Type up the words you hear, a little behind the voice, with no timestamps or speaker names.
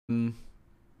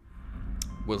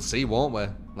We'll see, won't we?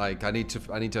 Like, I need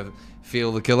to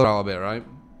feel the killer out a bit, right?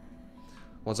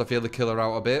 Once I feel the killer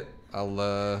out a bit,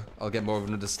 I'll get more of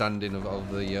an understanding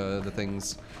of the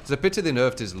things. It's a pity they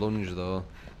nerfed his lunge though.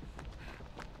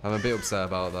 I'm a bit upset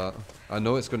about that. I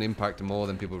know it's going to impact more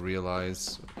than people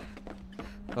realise.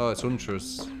 Oh, it's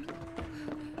Huntress.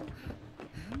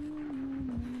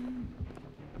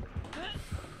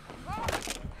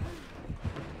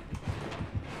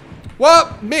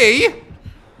 What? Me?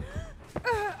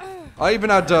 I even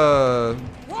had,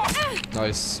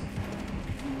 nice.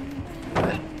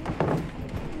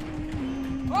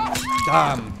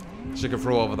 Damn. She could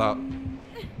throw over that.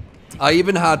 I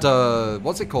even had,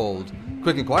 what's it called?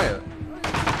 Quick and Quiet.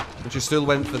 But you still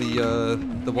went for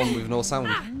the one with no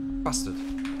sound. Bastard.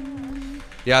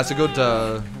 Yeah, it's a good,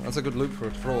 that's a good loop for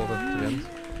a throw over to the end.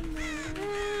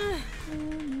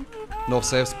 No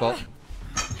safe spot.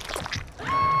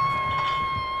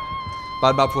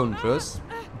 Bad map for Huntress,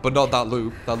 but not that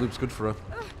loop. That loop's good for her.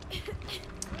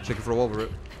 She can throw over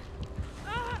it.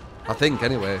 I think,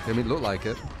 anyway. I mean, it looked like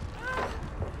it.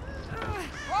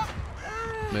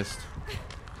 Missed.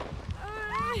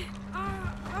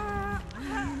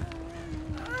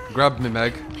 Grab me,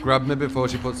 Meg. Grab me before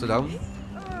she puts it down.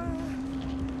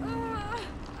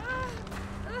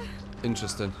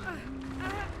 Interesting.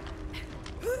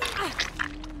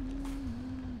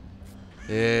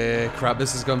 Yeah, crap,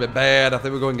 this is going to be bad. I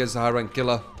think we're going against a high rank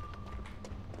killer.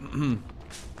 And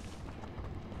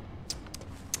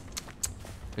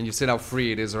you've seen how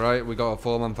free it is, alright? We got a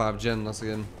 4-man 5 gen, that's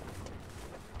again.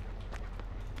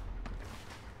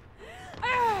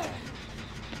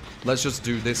 Let's just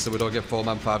do this so we don't get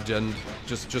 4-man 5 gen.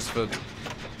 Just for,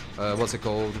 what's it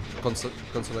called?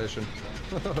 Consolation.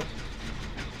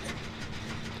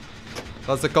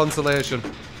 That's the consolation.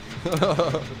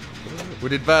 We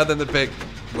did better than the pig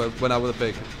when I was a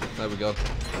pig. There we go.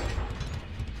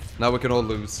 Now we can all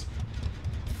lose.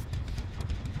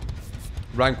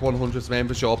 Rank 100's main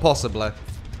for sure. Possibly.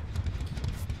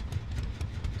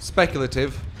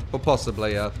 Speculative, but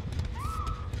possibly, yeah.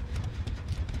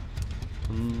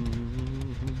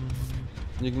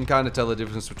 You can kind of tell the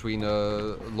difference between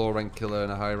a low rank killer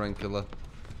and a high rank killer.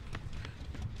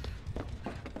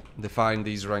 They find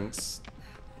these ranks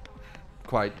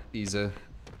quite easy.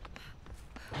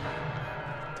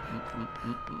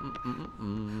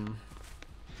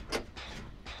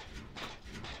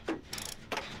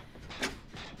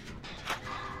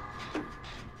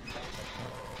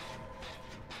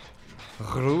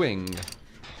 Ruing.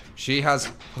 She has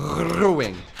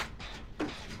ruing.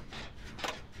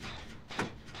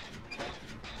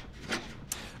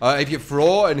 If you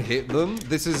throw and hit them,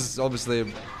 this is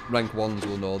obviously rank 1s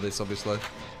will know this obviously.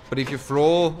 But if you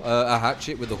throw a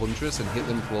hatchet with the Huntress and hit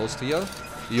them close to you,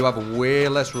 you have way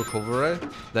less recovery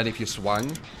than if you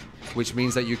swang, which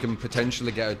means that you can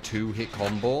potentially get a 2-hit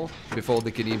combo before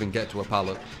they can even get to a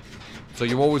pallet. So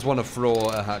you always want to throw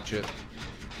a hatchet.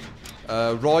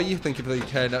 Roy, thank you for the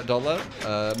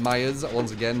 $10. Myers,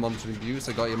 once again, monitoring views.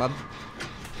 I got you, man.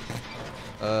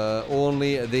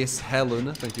 Only this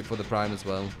Helen, thank you for the prime as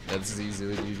well. Yeah, this is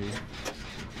easily GG.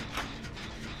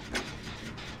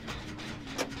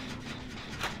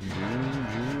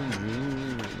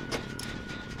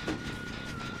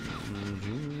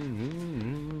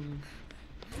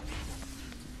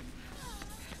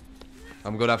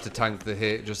 I'm gonna have to tank the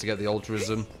hit just to get the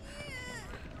altruism.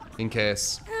 In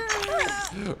case.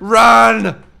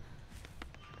 Run!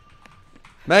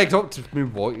 Meg, talk to me,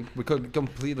 boy. We got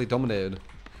completely dominated.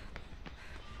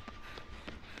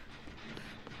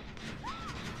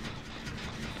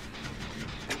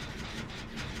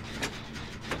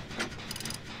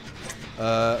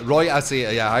 Roy, I see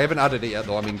it. Yeah, I haven't added it yet,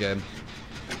 though. I'm in game.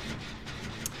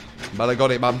 But I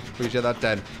got it, man. Appreciate that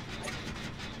 10.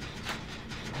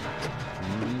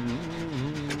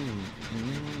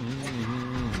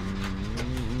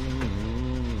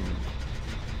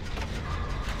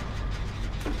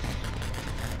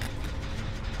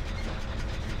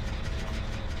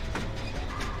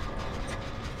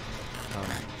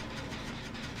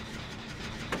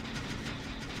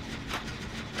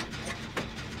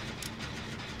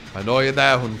 I know you're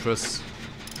there, Huntress.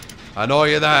 I know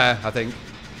you're there, I think.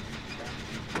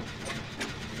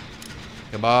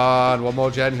 Come on, one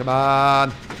more gen, come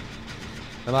on.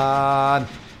 Come on.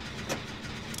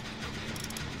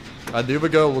 And the other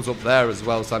girl was up there as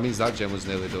well, so that means that gen was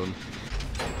nearly done.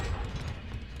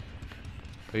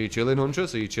 Are you chilling,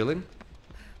 Huntress? Are you chilling?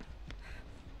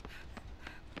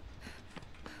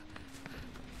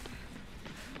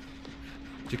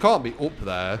 You can't be up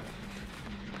there.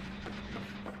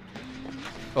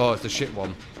 Oh, it's the shit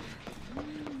one.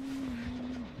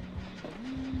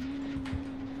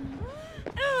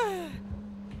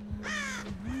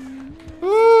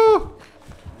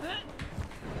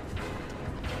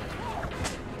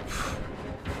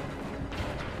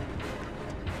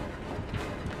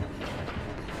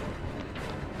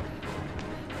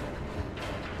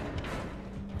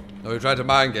 Oh, you tried to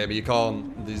mind game, but you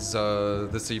can't. These,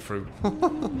 the see-through.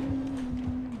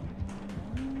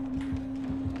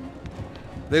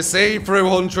 They see-through,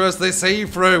 Huntress, they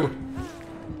see-through.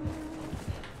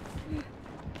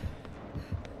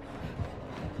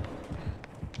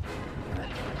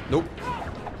 Nope.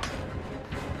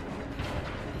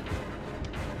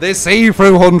 They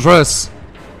see-through, Huntress.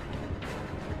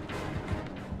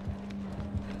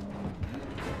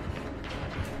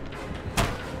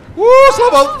 Woo,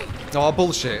 slow-mo. Oh,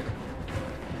 bullshit.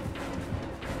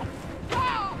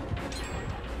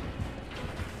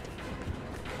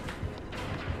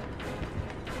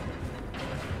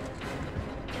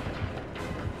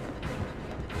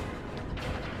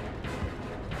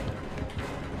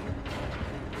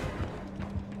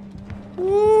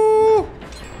 Woo.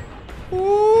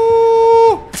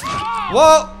 Woo.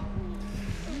 What?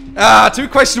 Ah, 2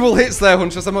 questionable hits there,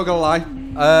 Huntress, I'm not gonna lie.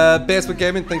 Basement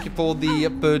Gaming, thank you for the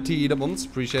 13 months.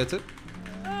 Appreciate it.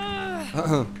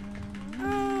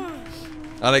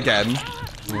 And again.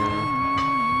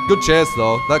 Good chase,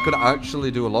 though. That could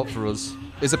actually do a lot for us.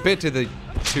 It's a pity the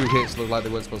 2 hits look like they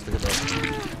weren't supposed to hit,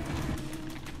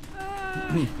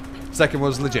 though. Second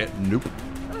was legit. Nope.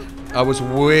 I was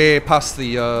way past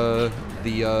the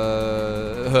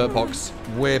hurt box.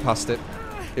 Way past it.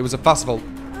 It was a fast vault.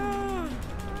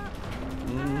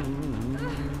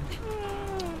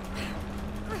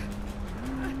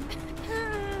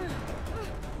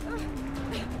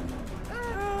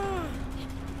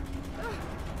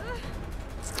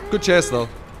 Good chase, though.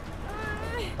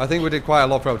 I think we did quite a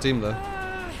lot for our team there.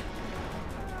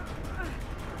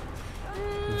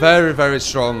 Very, very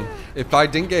strong. If I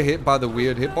didn't get hit by the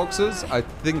weird hitboxes, I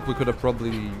think we could have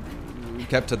probably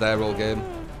kept it there all game.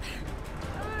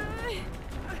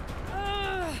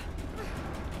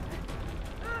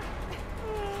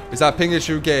 Is that ping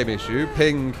issue, game issue?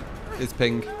 Ping is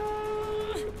ping.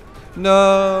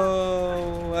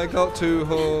 No, I got too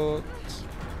hooked.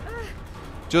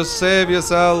 Just save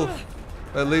yourself.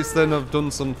 At least then I've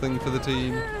done something for the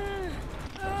team.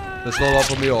 The slow up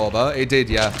put me over. It did,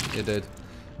 yeah, it did.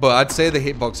 But I'd say the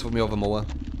hitbox put me over more.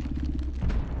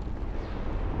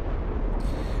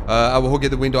 I will hug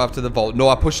at the window after the vault. No,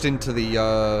 I pushed into the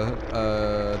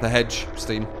hedge,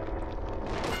 Steam.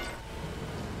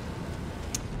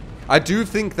 I do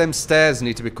think them stairs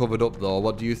need to be covered up, though.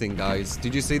 What do you think, guys?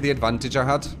 Did you see the advantage I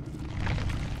had?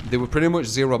 They were pretty much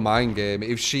zero mind game.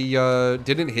 If she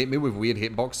didn't hit me with weird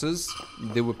hitboxes,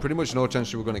 there were pretty much no chance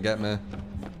she was going to get me.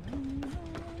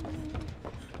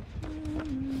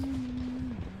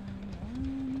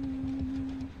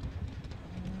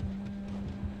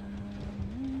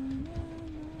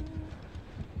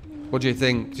 What do you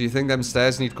think? Do you think them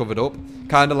stairs need covered up?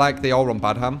 Kind of like they are on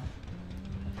Badham?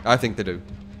 I think they do.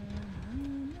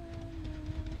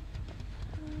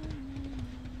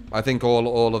 I think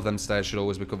all of them stairs should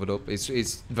always be covered up.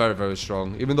 It's very, very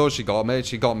strong. Even though she got me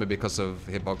because of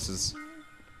hitboxes.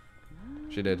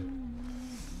 She did.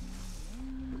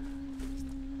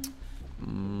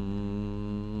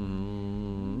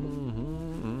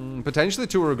 Potentially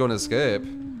 2 are gonna escape.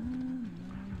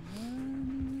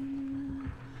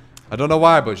 I don't know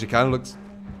why, but she kind of looks...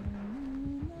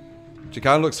 She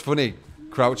kind of looks funny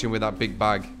crouching with that big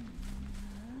bag.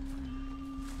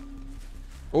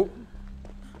 Oh.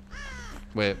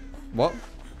 Wait, what?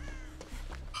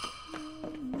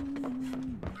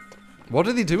 What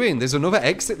are they doing? There's another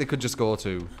exit they could just go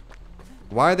to.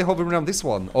 Why are they hovering around this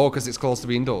one? Oh, because it's close to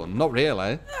being done. Not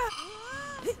really.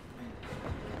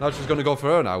 Now she's going to go for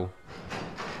her now.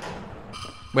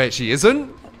 Wait, she isn't?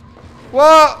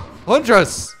 What?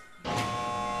 Huntress!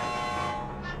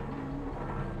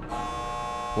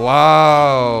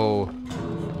 Wow.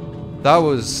 That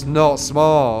was not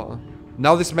smart.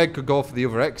 Now this Meg could go for the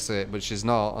other exit, but she's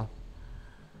not.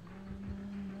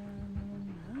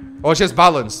 Oh, she has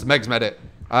balance. Meg's made it.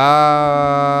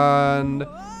 And...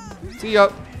 see ya.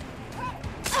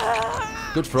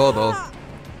 Good throw, though.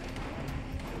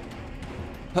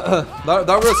 that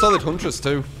was a solid Huntress,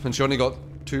 too. And she only got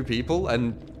 2 people.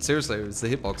 And seriously, it was the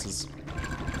hitboxes.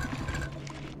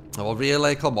 Oh,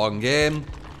 really? Come on, game.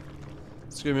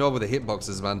 Screw me over the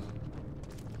hitboxes, man.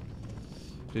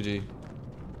 GG.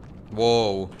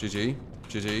 Whoa, GG,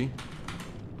 GG.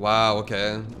 Wow,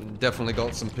 okay. Definitely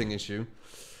got some ping issue.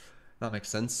 That makes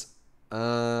sense.